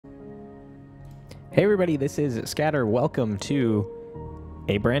Hey everybody, this is Scatter. Welcome to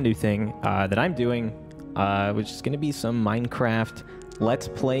a brand new thing that I'm doing, which is going to be some Minecraft Let's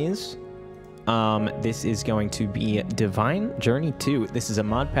Plays. This is going to be Divine Journey 2. This is a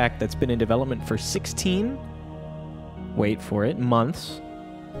mod pack that's been in development for 16, wait for it, months.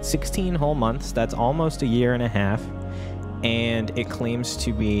 16 whole months. That's almost a year and a half. And it claims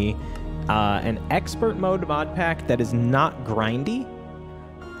to be an expert mode mod pack that is not grindy.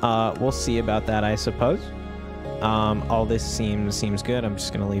 We'll see about that, I suppose. All this seems good. I'm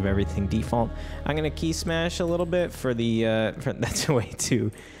just gonna leave everything default. I'm gonna key smash a little bit for the that's way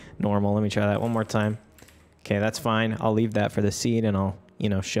too normal. Let me try that one more time. Okay, that's fine. I'll leave that for the seed, and I'll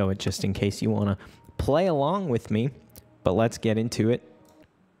show it just in case you wanna play along with me. But let's get into it.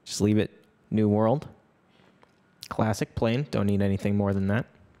 Just leave it new world. Classic plain. Don't need anything more than that.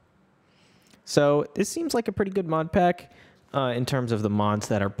 So this seems like a pretty good mod pack. In terms of the mods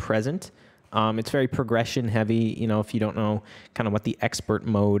that are present. It's very progression heavy. If you don't know kind of what the expert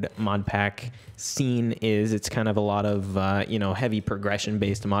mode mod pack scene is, it's kind of a lot of, heavy progression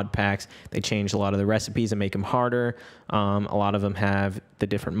based mod packs. They change a lot of the recipes and make them harder. A lot of them have the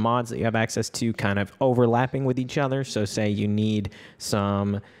different mods that you have access to kind of overlapping with each other. So say you need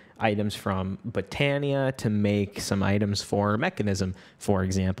some items from Botania to make some items for Mechanism, for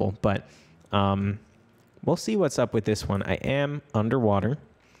example. But, we'll see what's up with this one. I am underwater.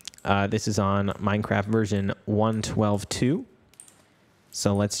 This is on Minecraft version 1.12.2.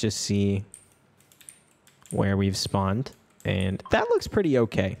 So let's just see where we've spawned. And that looks pretty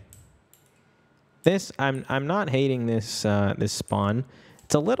okay. This, I'm not hating this this spawn.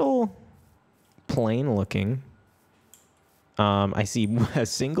 It's a little plain looking. I see a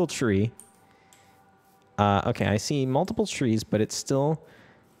single tree. Okay, I see multiple trees, but it still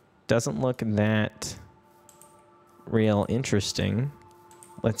doesn't look that real interesting.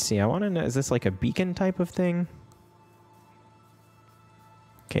 Let's see. I want to know, is this like a beacon type of thing?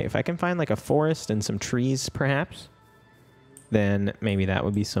 Okay, if I can find like a forest and some trees, perhaps, then maybe that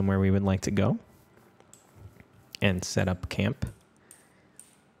would be somewhere we would like to go and set up camp.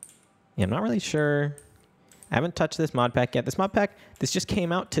 Yeah, I'm not really sure. I haven't touched this mod pack yet. This mod pack, this just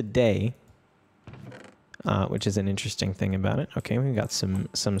came out today, which is an interesting thing about it. Okay, we've got some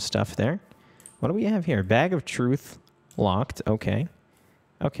stuff there. What do we have here? Bag of Truth locked. Okay.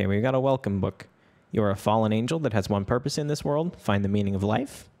 Okay, we've got a welcome book. You are a fallen angel that has one purpose in this world. Find the meaning of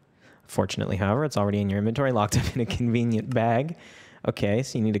life. Fortunately, however, it's already in your inventory, locked up in a convenient bag. Okay,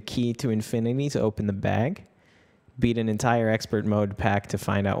 so you need a key to infinity to open the bag. Beat an entire expert mode pack to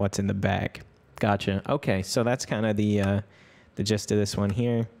find out what's in the bag. Gotcha. Okay, so that's kind of the gist of this one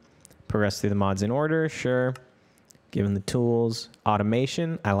here. Progress through the mods in order. Sure. Given the tools.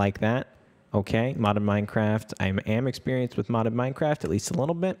 Automation. I like that. Okay, modded Minecraft. I am experienced with modded Minecraft, at least a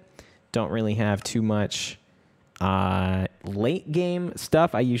little bit. Don't really have too much late game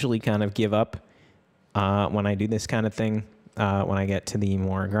stuff. I usually kind of give up when I do this kind of thing, when I get to the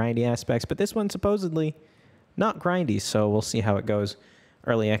more grindy aspects. But this one's supposedly not grindy, so we'll see how it goes.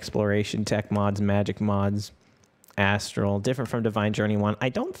 Early exploration, tech mods, magic mods, astral, different from Divine Journey 1. I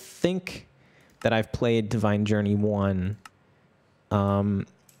don't think that I've played Divine Journey 1.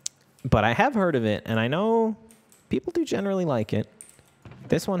 But I have heard of it, and I know people do generally like it.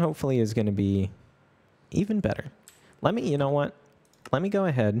 This one hopefully is going to be even better. You know what? Let me go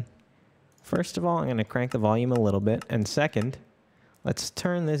ahead. First of all, I'm going to crank the volume a little bit. And second, let's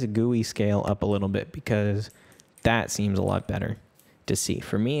turn this GUI scale up a little bit, because that seems a lot better to see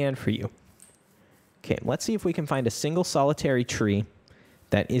for me and for you. Okay, let's see if we can find a single solitary tree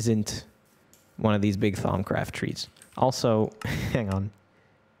that isn't one of these big Thaumcraft trees. Also, hang on.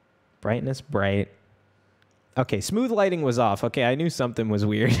 Brightness, bright. Okay, smooth lighting was off. Okay, I knew something was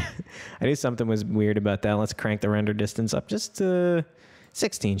weird. I knew something was weird about that. Let's crank the render distance up. Just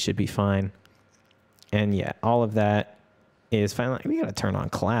 16 should be fine. And yeah, all of that is fine. We gotta turn on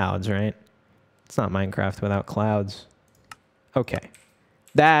clouds, right? It's not Minecraft without clouds. Okay,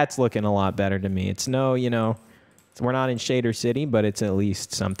 that's looking a lot better to me. It's no, we're not in Shader City, but it's at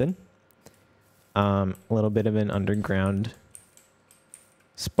least something. A little bit of an underground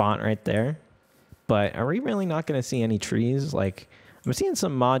spot right there. But are we really not going to see any trees? Like, I'm seeing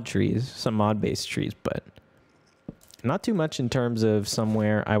some mod trees, some mod-based trees, but not too much in terms of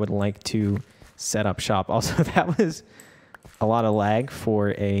somewhere I would like to set up shop. Also, that was a lot of lag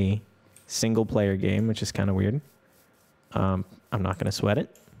for a single-player game, which is kind of weird. I'm not going to sweat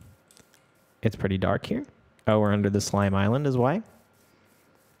it. It's pretty dark here. Oh, we're under the Slime Island is why.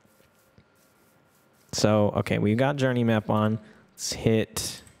 So, okay, we've got Journey Map on. Let's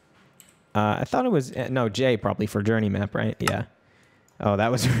hit... I thought it was... No, J probably for Journey Map, right? Yeah. Oh,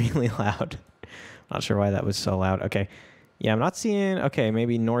 that was really loud. Not sure why that was so loud. Okay. Yeah, I'm not seeing... Okay,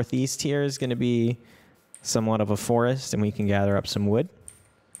 maybe northeast here is going to be somewhat of a forest, and we can gather up some wood.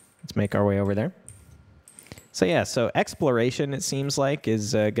 Let's make our way over there. So yeah, so exploration, it seems like,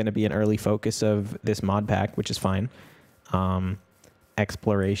 is going to be an early focus of this mod pack, which is fine.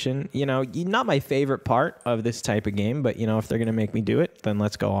 Exploration, you know, not my favorite part of this type of game, but, you know, if they're going to make me do it, then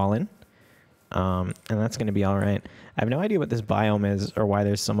let's go all in. And that's going to be all right. I have no idea what this biome is or why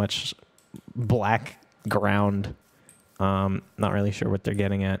there's so much black ground. Not really sure what they're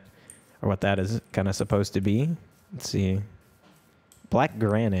getting at or what that is kind of supposed to be. Let's see. Black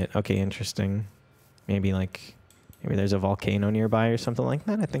granite. Okay, interesting. Maybe there's a volcano nearby or something like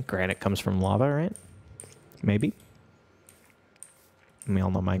that. I think granite comes from lava, right? Maybe. We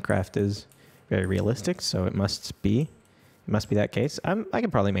all know Minecraft is very realistic, so it must be that case. I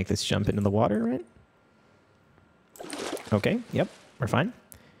can probably make this jump into the water, right? Okay, yep, we're fine.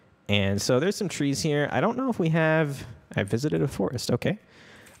 And so there's some trees here. I don't know if we have... I visited a forest, okay.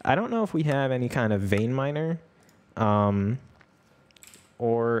 I don't know if we have any kind of vein miner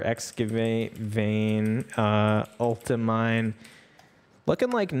or excavate vein, ultimine. Looking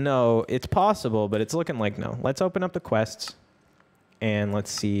like no. It's possible, but it's looking like no. Let's open up the quests and let's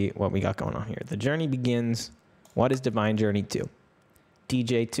see what we got going on here. The journey begins. What is Divine Journey 2?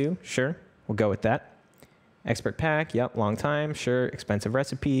 DJ 2, sure. We'll go with that. Expert pack, yep, long time, sure. Expensive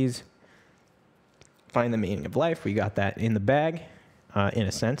recipes. Find the meaning of life. We got that in the bag, in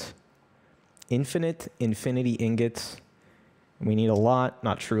a sense. Infinity ingots. We need a lot,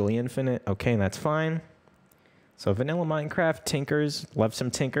 not truly infinite. Okay, that's fine. So vanilla Minecraft, tinkers, love some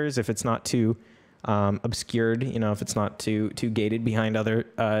tinkers if it's not too obscured, you know, if it's not too gated behind other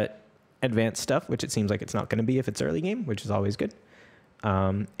advanced stuff, which it seems like it's not going to be if it's early game, which is always good.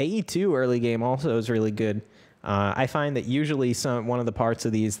 AE2 early game also is really good. I find that usually one of the parts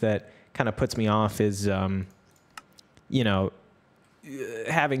of these that kind of puts me off is, you know,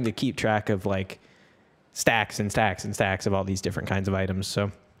 having to keep track of like stacks and stacks and stacks of all these different kinds of items.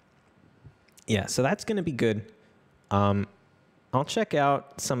 So yeah, so that's going to be good. I'll check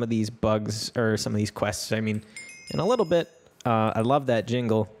out some of these bugs or some of these quests. I mean, in a little bit. I love that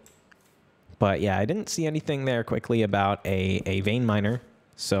jingle. But yeah, I didn't see anything there quickly about a vein miner.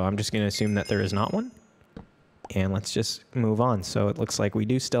 So I'm just going to assume that there is not one. And let's just move on. So it looks like we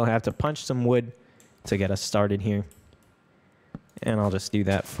do still have to punch some wood to get us started here. And I'll just do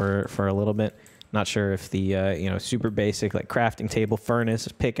that for a little bit. Not sure if the, you know, super basic like crafting table, furnace,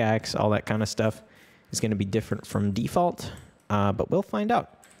 pickaxe, all that kind of stuff is going to be different from default. But we'll find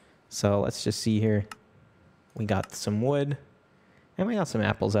out. So let's just see here. We got some wood. And we got some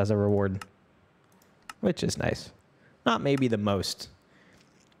apples as a reward. Which is nice. Not maybe the most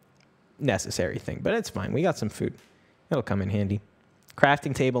necessary thing, but it's fine. We got some food. It'll come in handy.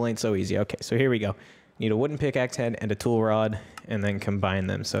 Crafting table ain't so easy. Okay, so here we go. Need a wooden pickaxe head and a tool rod, and then combine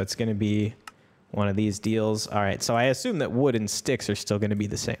them. So it's going to be one of these deals. All right, so I assume that wood and sticks are still going to be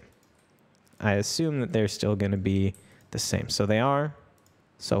the same. I assume that they're still going to be the same. So they are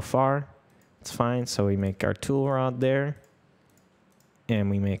so far. It's fine. So we make our tool rod there, and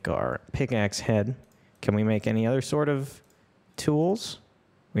we make our pickaxe head. Can we make any other sort of tools?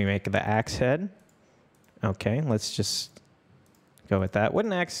 We make the axe head. Okay, let's just go with that.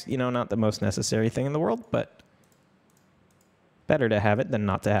 Wooden axe, you know, not the most necessary thing in the world, but better to have it than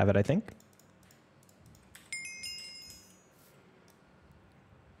not to have it, I think.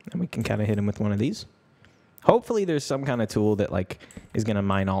 And we can kind of hit him with one of these. Hopefully there's some kind of tool that like is going to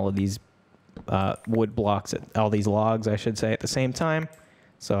mine all of these wood blocks, all these logs, I should say, at the same time.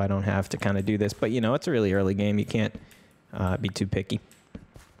 So I don't have to kind of do this. But, you know, it's a really early game. You can't be too picky.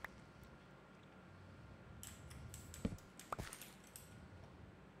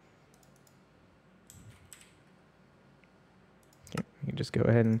 Okay, you can just go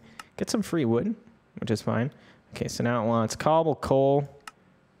ahead and get some free wood, which is fine. Okay, so now it wants cobble, coal,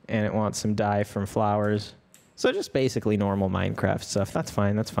 and it wants some dye from flowers. So just basically normal Minecraft stuff. That's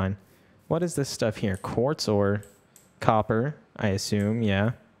fine, that's fine. What is this stuff here? Quartz or copper, I assume,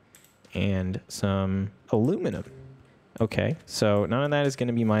 yeah. And some aluminum. Okay, so none of that is going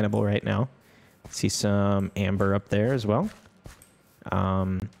to be mineable right now. See some amber up there as well.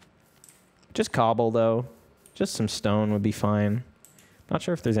 Just cobble, though. Just some stone would be fine. Not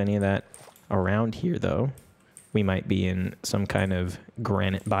sure if there's any of that around here, though. We might be in some kind of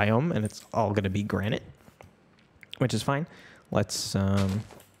granite biome, and it's all going to be granite, which is fine. Let's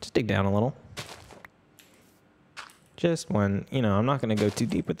just dig down a little. Just one, you know, I'm not going to go too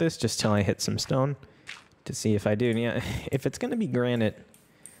deep with this just till I hit some stone to see if I do. And yeah, if it's going to be granite,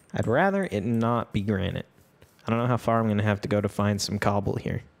 I'd rather it not be granite. I don't know how far I'm going to have to go to find some cobble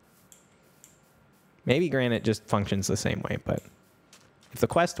here. Maybe granite just functions the same way, but if the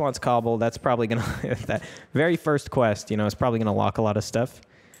quest wants cobble, that's probably going to... If that very first quest, you know, is probably going to lock a lot of stuff.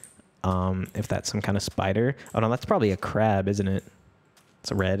 If that's some kind of spider. Oh, no, that's probably a crab, isn't it?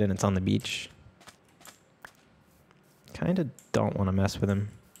 It's red and it's on the beach. Kind of don't want to mess with him.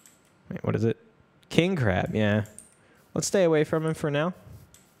 Wait, what is it? King crab, yeah. Let's stay away from him for now.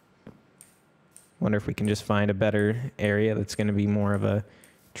 Wonder if we can just find a better area that's going to be more of a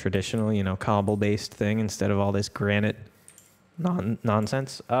traditional, you know, cobble-based thing instead of all this granite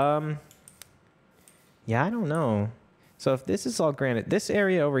nonsense. Yeah, I don't know. So if this is all granite, this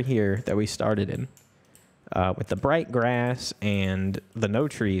area over here that we started in, with the bright grass and the no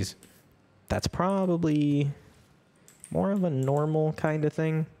trees, that's probably more of a normal kind of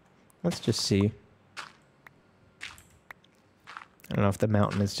thing. Let's just see. I don't know if the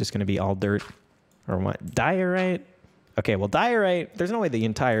mountain is just going to be all dirt or what. Diorite? Okay, well, diorite, there's no way the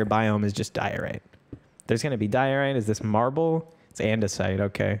entire biome is just diorite. There's going to be diorite. Is this marble? It's andesite.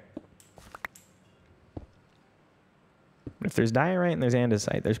 Okay. If there's diorite and there's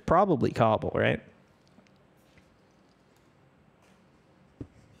andesite, there's probably cobble, right?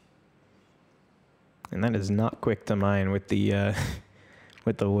 And that is not quick to mine with the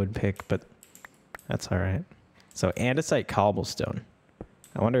wood pick, but that's all right. So andesite cobblestone.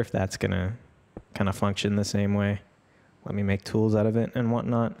 I wonder if that's gonna kind of function the same way. Let me make tools out of it and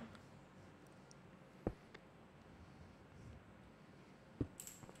whatnot.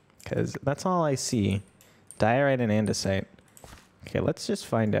 Because that's all I see. Diorite and andesite. Okay, let's just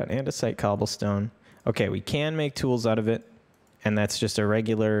find out. Andesite cobblestone. Okay, we can make tools out of it. And that's just a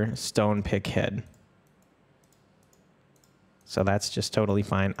regular stone pick head. So that's just totally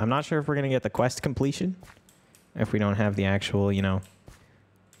fine. I'm not sure if we're going to get the quest completion. If we don't have the actual, you know,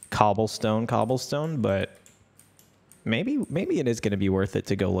 cobblestone, but maybe it is going to be worth it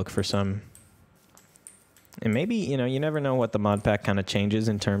to go look for some. And maybe, you know, you never know what the mod pack kind of changes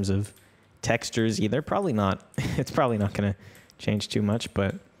in terms of textures either. Probably not. It's probably not going to change too much,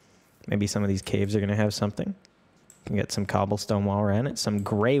 but maybe some of these caves are going to have something. Can get some cobblestone while we're at it. Some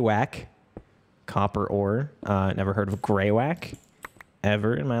gray whack. Copper ore. Never heard of gray whack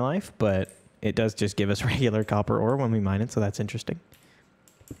ever in my life, but it does just give us regular copper ore when we mine it, so that's interesting.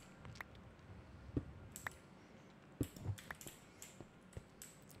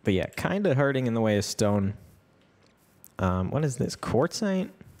 But yeah, kind of hurting in the way of stone. What is this? Quartzite?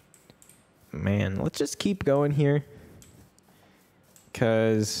 Man, let's just keep going here.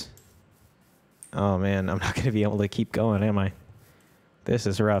 Because, oh man, I'm not going to be able to keep going, am I? This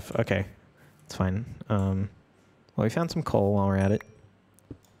is rough. Okay, it's fine. Well, we found some coal while we're at it.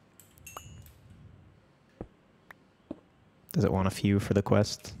 Does it want a few for the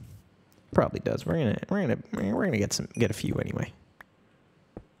quest? Probably does. We're gonna get a few anyway.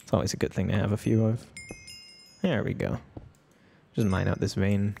 It's always a good thing to have a few of. There we go. Just mine out this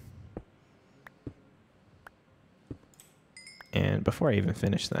vein. And before I even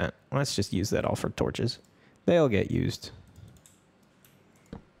finish that, let's just use that all for torches. They'll get used.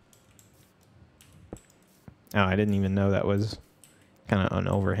 Oh, I didn't even know that was kind of an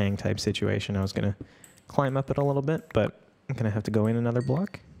overhang type situation. I was going to climb up it a little bit, but I'm going to have to go in another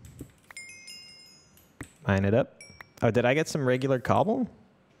block. Mine it up. Oh, did I get some regular cobble?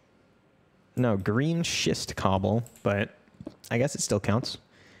 No, green schist cobble, but I guess it still counts.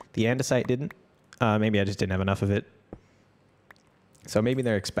 The andesite didn't. Maybe I just didn't have enough of it. So maybe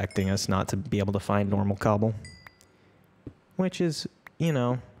they're expecting us not to be able to find normal cobble. Which is, you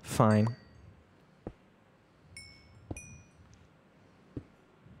know, fine.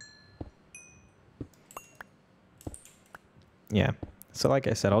 Yeah. So like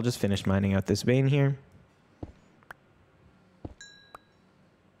I said, I'll just finish mining out this vein here.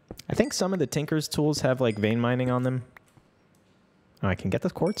 I think some of the Tinker's tools have like vein mining on them. Oh, I can get the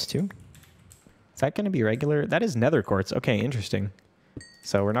quartz too. Is that going to be regular? That is nether quartz. Okay, interesting.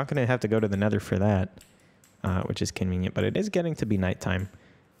 So we're not going to have to go to the nether for that, which is convenient, but it is getting to be nighttime.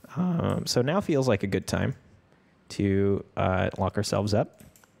 So now feels like a good time to lock ourselves up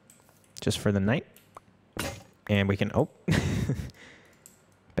just for the night. And we can, oh,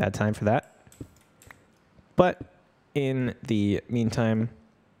 bad time for that. But in the meantime,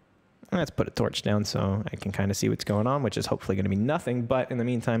 let's put a torch down so I can kind of see what's going on, which is hopefully going to be nothing. But in the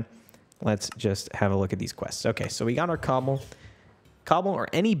meantime, let's just have a look at these quests. Okay, so we got our cobble. Cobble or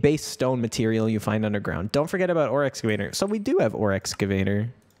any base stone material you find underground. Don't forget about ore excavator. So we do have ore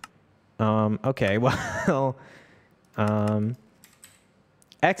excavator. Okay, well,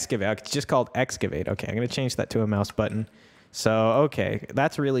 excavate. It's just called excavate. Okay, I'm going to change that to a mouse button. So, okay,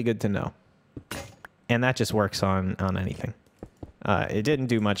 that's really good to know. And that just works on anything. It didn't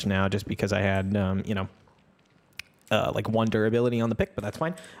do much now just because I had, you know, like 1 durability on the pick, but that's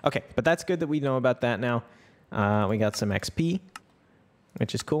fine. Okay, but that's good that we know about that now. We got some XP,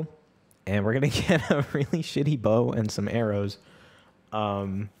 which is cool. And we're going to get a really shitty bow and some arrows,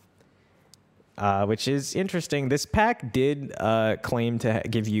 which is interesting. This pack did claim to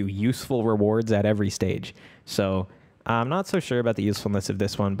give you useful rewards at every stage. So I'm not so sure about the usefulness of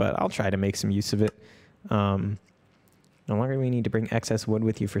this one, but I'll try to make some use of it. No longer we need to bring excess wood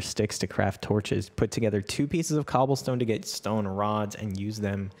with you for sticks to craft torches. Put together 2 pieces of cobblestone to get stone rods and use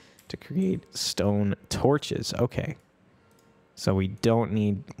them to create stone torches. Okay. So we don't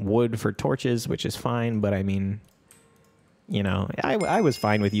need wood for torches, which is fine, but I mean, you know, I was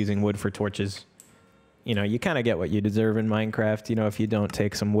fine with using wood for torches. You know, you kind of get what you deserve in Minecraft, you know, if you don't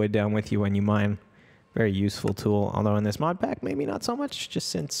take some wood down with you when you mine. Very useful tool, although in this mod pack, maybe not so much, just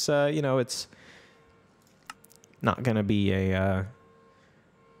since, you know, it's not going to be a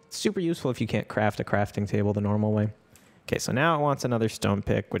super useful if you can't craft a crafting table the normal way. Okay, so now it wants another stone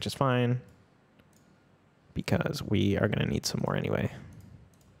pick, which is fine, because we are going to need some more anyway.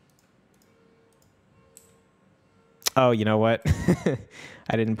 Oh, you know what?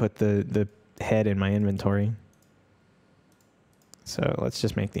 I didn't put the head in my inventory. So let's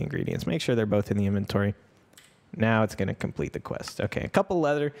just make the ingredients. Make sure they're both in the inventory. Now it's going to complete the quest. Okay, a couple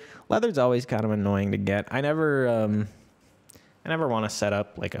leather. Leather's always kind of annoying to get. I never want to set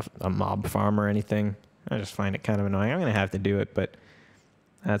up like a mob farm or anything. I just find it kind of annoying. I'm going to have to do it, but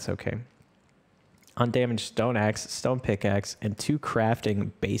that's okay. Undamaged stone axe, stone pickaxe, and 2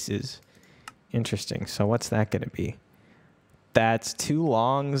 crafting bases. Interesting. So what's that going to be? That's 2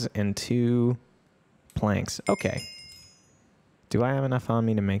 longs and 2 planks. Okay. Do I have enough on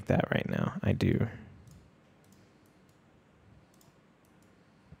me to make that right now? I do.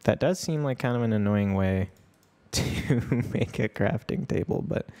 That does seem like kind of an annoying way to make a crafting table,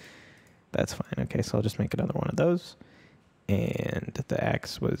 but that's fine. Okay, so I'll just make another one of those. And the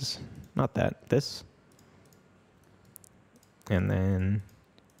axe was not that, this. And then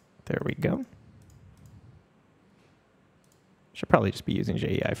there we go. Should probably just be using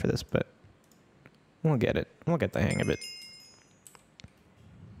JEI for this, but we'll get it. We'll get the hang of it.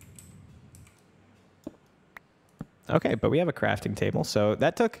 Okay, but we have a crafting table, so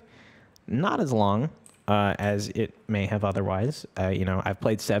that took not as long as it may have otherwise. You know, I've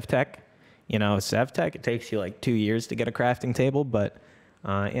played SevTech. You know, SevTech, it takes you like 2 years to get a crafting table, but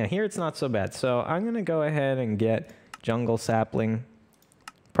yeah, here it's not so bad. So I'm going to go ahead and get jungle sapling.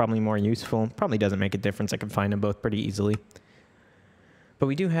 Probably more useful. Probably doesn't make a difference. I can find them both pretty easily. But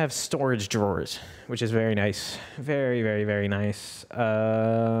we do have storage drawers, which is very nice. Very, very, very nice.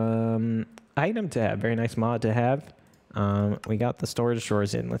 Item to have. Very nice mod to have. We got the storage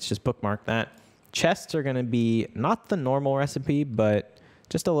drawers in. Let's just bookmark that. Chests are going to be not the normal recipe, but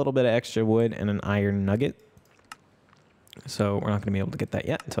just a little bit of extra wood and an iron nugget. So we're not going to be able to get that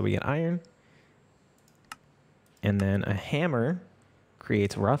yet until we get iron. And then a hammer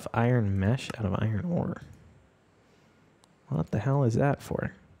creates rough iron mesh out of iron ore. What the hell is that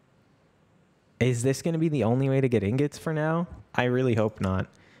for? Is this going to be the only way to get ingots for now? I really hope not.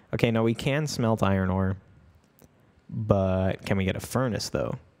 Okay, no, we can smelt iron ore. But can we get a furnace,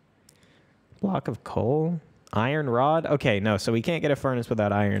 though? Block of coal? Iron rod? Okay, no, so we can't get a furnace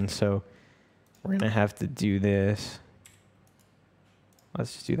without iron, so we're going to have to do this.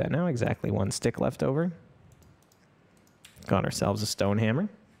 Let's just do that now. Exactly 1 stick left over. Got ourselves a stone hammer.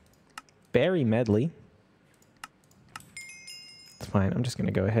 Berry medley. It's fine. I'm just going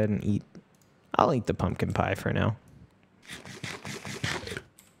to go ahead and eat. I'll eat the pumpkin pie for now.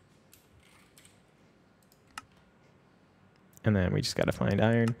 And then we just got to find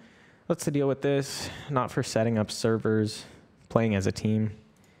iron. What's the deal with this? Not for setting up servers, playing as a team.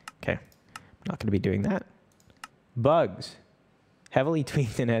 Okay, not going to be doing that. Bugs. Heavily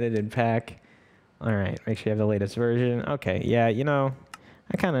tweaked and edited pack. All right, make sure you have the latest version. Okay, yeah, you know,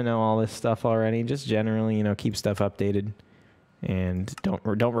 I kind of know all this stuff already. Just generally, you know, keep stuff updated. And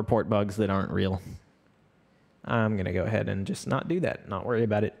don't report bugs that aren't real. I'm going to go ahead and just not do that. Not worry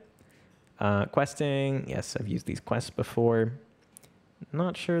about it. Questing. Yes, I've used these quests before.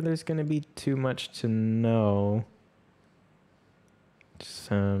 Not sure there's going to be too much to know.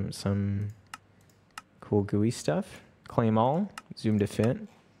 Some cool GUI stuff. Claim all. Zoom to fit.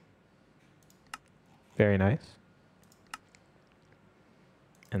 Very nice.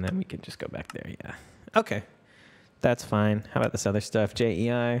 And then we can just go back there. Yeah. Okay. That's fine. How about this other stuff?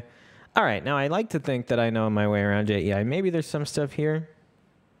 JEI. All right. Now, I like to think that I know my way around JEI. Maybe there's some stuff here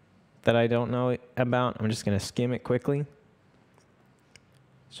that I don't know about. I'm just going to skim it quickly.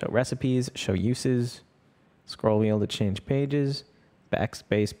 Show recipes. Show uses. Scroll wheel to change pages.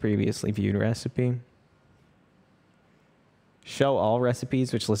 Backspace previously viewed recipe. Show all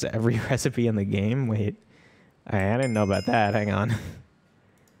recipes, which lists every recipe in the game. Wait, I didn't know about that. Hang on.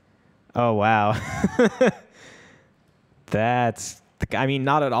 Oh, wow. That's, I mean,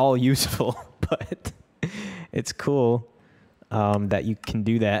 not at all useful, but it's cool that you can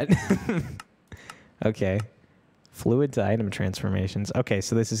do that. Okay. Fluid to item transformations. Okay,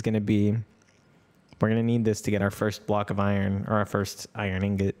 so this is going to be, we're going to need this to get our first block of iron, or our first iron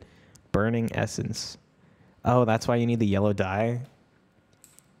ingot. Burning essence. Oh, that's why you need the yellow dye?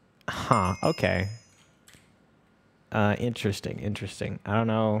 Huh, okay. Interesting, interesting. I don't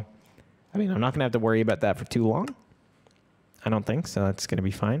know. I mean, I'm not going to have to worry about that for too long. I don't think, so that's going to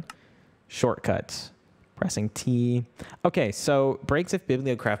be fine. Shortcuts. Pressing T. Okay, so breaks if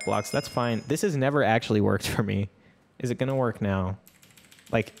bibliocraft blocks. That's fine. This has never actually worked for me. Is it going to work now?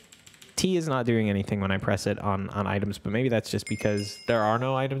 Like, T is not doing anything when I press it on items, but maybe that's just because there are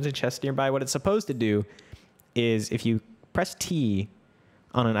no items in chests nearby. What it's supposed to do is if you press T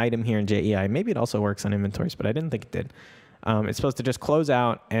on an item here in JEI, maybe it also works on inventories, but I didn't think it did. It's supposed to just close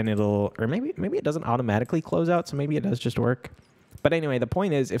out and it'll, or maybe it doesn't automatically close out, so maybe it does just work. But anyway, the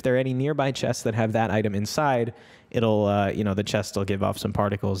point is, if there are any nearby chests that have that item inside, it'll, you know, the chest will give off some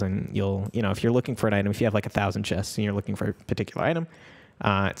particles, and you'll, you know, if you're looking for an item, if you have like 1,000 chests and you're looking for a particular item,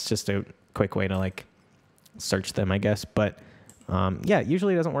 it's just a quick way to like search them, I guess. But yeah,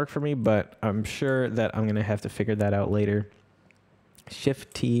 usually it doesn't work for me, but I'm sure that I'm gonna have to figure that out later.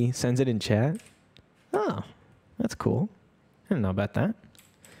 Shift T sends it in chat. Oh, that's cool. I didn't know about that.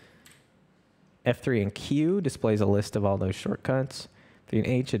 F3 and Q displays a list of all those shortcuts. 3 and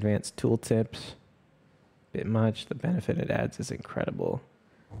H, advanced tooltips. Bit much. The benefit it adds is incredible.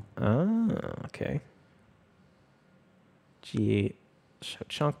 Oh, okay. G8, show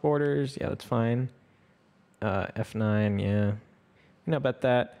chunk borders. Yeah, that's fine. F9, yeah. You know about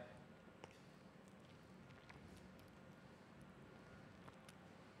that.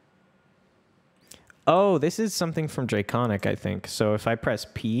 Oh, this is something from Draconic, I think. So if I press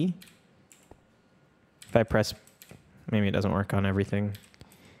P... If I press, maybe it doesn't work on everything.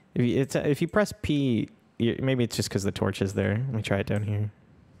 If you press P, maybe it's just because the torch is there. Let me try it down here.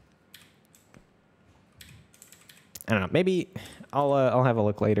 I don't know. Maybe I'll have a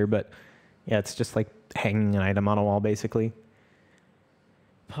look later, but yeah, it's just like hanging an item on a wall, basically.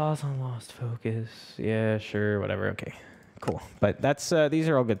 Pause on lost focus. Yeah, sure, whatever. Okay, cool. But that's these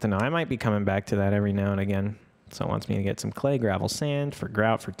are all good to know. I might be coming back to that every now and again. So it wants me to get some clay, gravel, sand for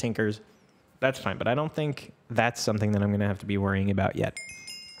grout, for tinkers. That's fine, but I don't think that's something that I'm going to have to be worrying about yet.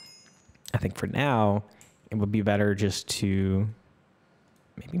 I think for now, it would be better just to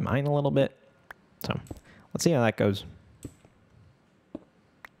maybe mine a little bit. So let's see how that goes.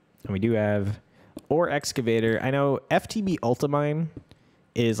 And we do have ore excavator. I know FTB Ultimine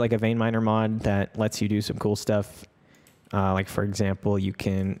is like a vein miner mod that lets you do some cool stuff. Like, for example, you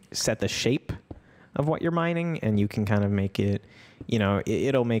can set the shape of what you're mining, and you can kind of make it, you know,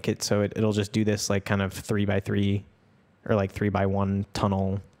 it'll make it so it'll just do this like kind of 3x3 or like 3x1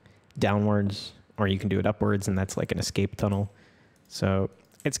 tunnel downwards, or you can do it upwards, and that's like an escape tunnel. So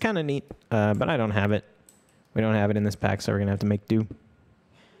it's kind of neat, but I don't have it. We don't have it in this pack, so we're gonna have to make do.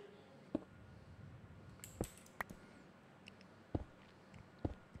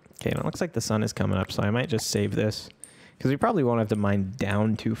 Okay, and it looks like the sun is coming up, so I might just save this, because we probably won't have to mine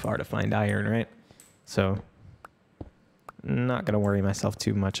down too far to find iron, right? So not going to worry myself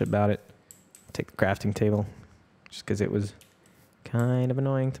too much about it. Take the crafting table, just because it was kind of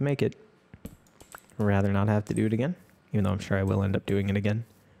annoying to make it. I'd rather not have to do it again, even though I'm sure I will end up doing it again.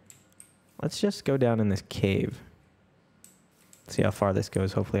 Let's just go down in this cave. See how far this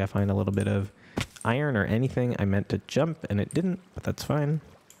goes. Hopefully I find a little bit of iron or anything. I meant to jump, and it didn't, but that's fine.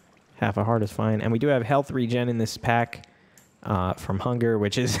 Half a heart is fine. And we do have health regen in this pack from hunger,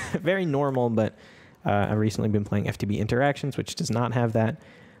 which is very normal, but I've recently been playing FTB Interactions, which does not have that.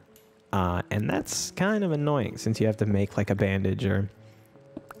 And that's kind of annoying, since you have to make like a bandage or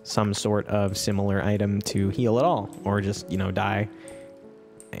some sort of similar item to heal at all, or just, you know, die,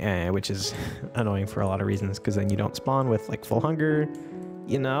 which is annoying for a lot of reasons, because then you don't spawn with like full hunger.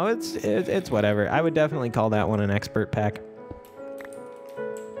 You know, it's whatever. I would definitely call that one an expert pack.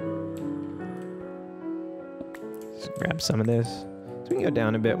 Just grab some of this. So we can go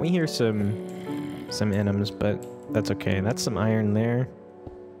down a bit. We hear some items, but that's okay. That's some iron there.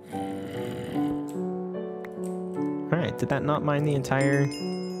 All right, did that not mine the entire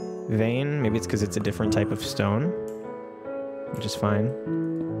vein? Maybe it's because it's a different type of stone, which is fine.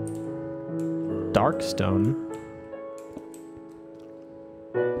 Dark stone.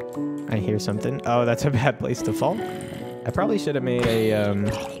 I hear something. Oh, that's a bad place to fall. I probably should have made a,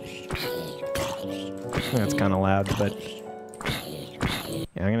 that's kind of loud, but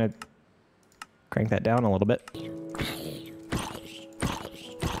yeah, I'm gonna crank that down a little bit.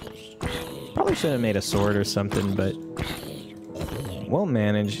 Probably should have made a sword or something, but we'll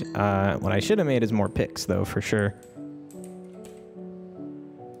manage. What I should have made is more picks, though, for sure.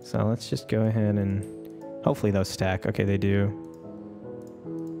 So let's just go ahead and hopefully those stack. Okay, they do.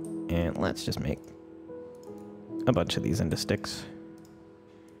 And let's just make a bunch of these into sticks.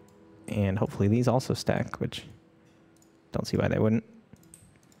 And hopefully these also stack, which don't see why they wouldn't.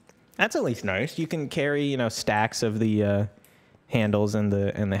 That's at least nice. You can carry, you know, stacks of the handles and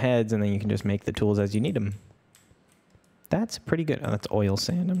the heads, and then you can just make the tools as you need them. That's pretty good. Oh, that's oil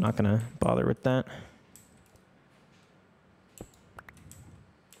sand. I'm not going to bother with that.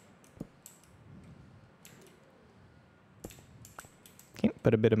 Okay,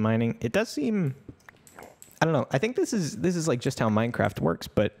 put a bit of mining. It does seem... I don't know. I think this is like just how Minecraft works,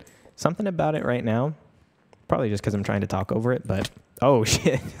 but something about it right now, probably just because I'm trying to talk over it, but... Oh,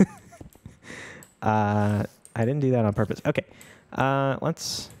 shit. I didn't do that on purpose. Okay.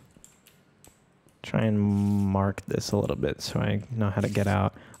 Let's try and mark this a little bit so I know how to get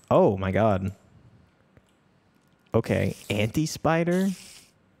out. Oh my god. Okay, anti-spider?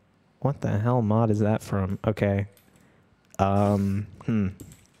 What the hell mod is that from? Okay.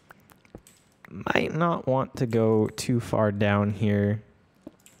 Might not want to go too far down here,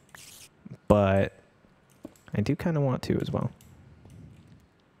 but I do kind of want to as well.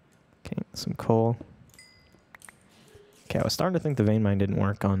 Okay, some coal. Okay, I was starting to think the vein mine didn't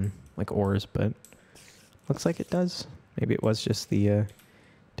work on, like, ores, but looks like it does. Maybe it was just the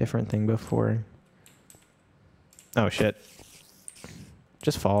different thing before. Oh, shit.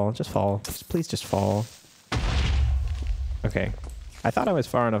 Just fall. Just fall. Please just fall. Okay. I thought I was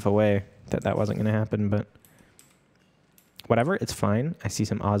far enough away that that wasn't going to happen, but whatever. It's fine. I see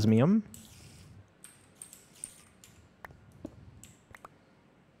some osmium.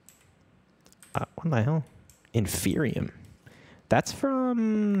 What the hell? Inferium. That's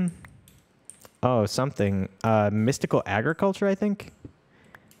from... Oh, something. Mystical Agriculture, I think?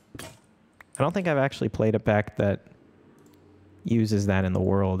 I don't think I've actually played a pack that uses that in the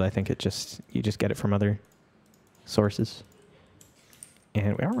world. I think it just... You just get it from other sources.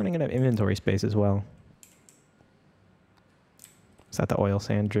 And we are running out of inventory space as well. Is that the oil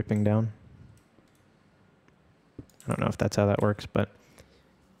sand dripping down? I don't know if that's how that works, but...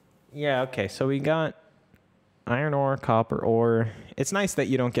 Yeah, okay, so we got iron ore, copper ore. It's nice that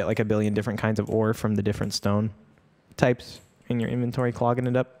you don't get like a billion different kinds of ore from the different stone types in your inventory, clogging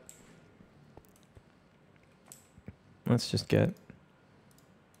it up. Let's just get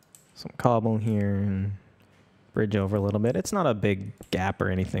some cobble here and bridge over a little bit. It's not a big gap or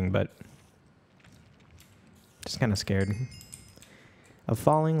anything, but just kind of scared of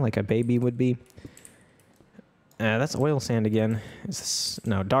falling like a baby would be. That's oil sand again. Is this...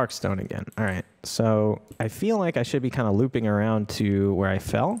 No, dark stone again. All right. So I feel like I should be kind of looping around to where I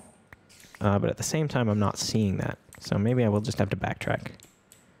fell. But at the same time, I'm not seeing that. So maybe I will just have to backtrack.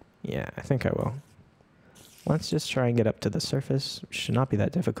 Yeah, I think I will. Let's just try and get up to the surface. Should not be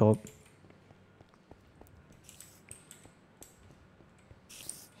that difficult.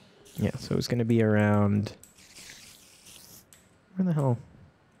 Yeah, so it's going to be around... Where the hell...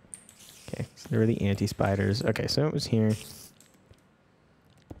 Okay, so there were the anti-spiders. Okay, so it was here.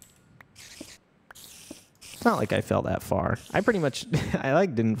 It's not like I fell that far. I pretty much, I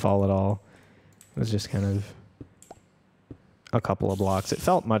like didn't fall at all. It was just kind of a couple of blocks. It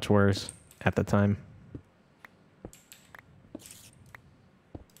felt much worse at the time.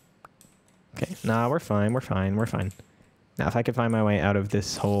 Okay, nah, we're fine, we're fine, we're fine. Now, if I could find my way out of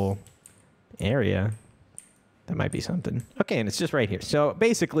this whole area... That might be something. Okay, and it's just right here. So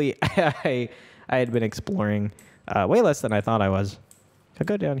basically, I had been exploring way less than I thought I was. I'll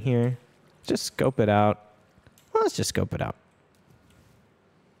go down here, just scope it out. Well, let's just scope it out.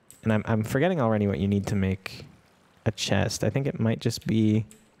 And I'm forgetting already what you need to make a chest. I think it might just be...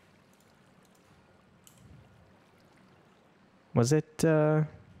 Was it... Not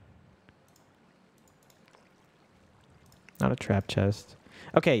a trap chest.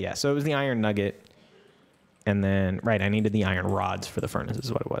 Okay, yeah, so it was the iron nugget. And then, right, I needed the iron rods for the furnace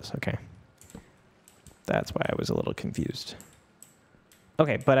is what it was. Okay. That's why I was a little confused.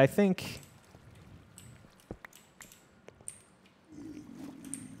 Okay, but I think...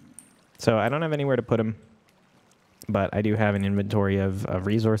 So I don't have anywhere to put them, but I do have an inventory of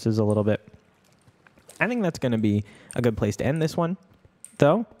resources a little bit. I think that's going to be a good place to end this one,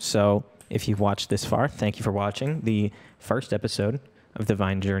 though. So if you've watched this far, thank you for watching the first episode of the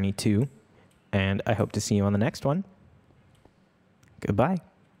Vine Journey 2. And I hope to see you on the next one. Goodbye.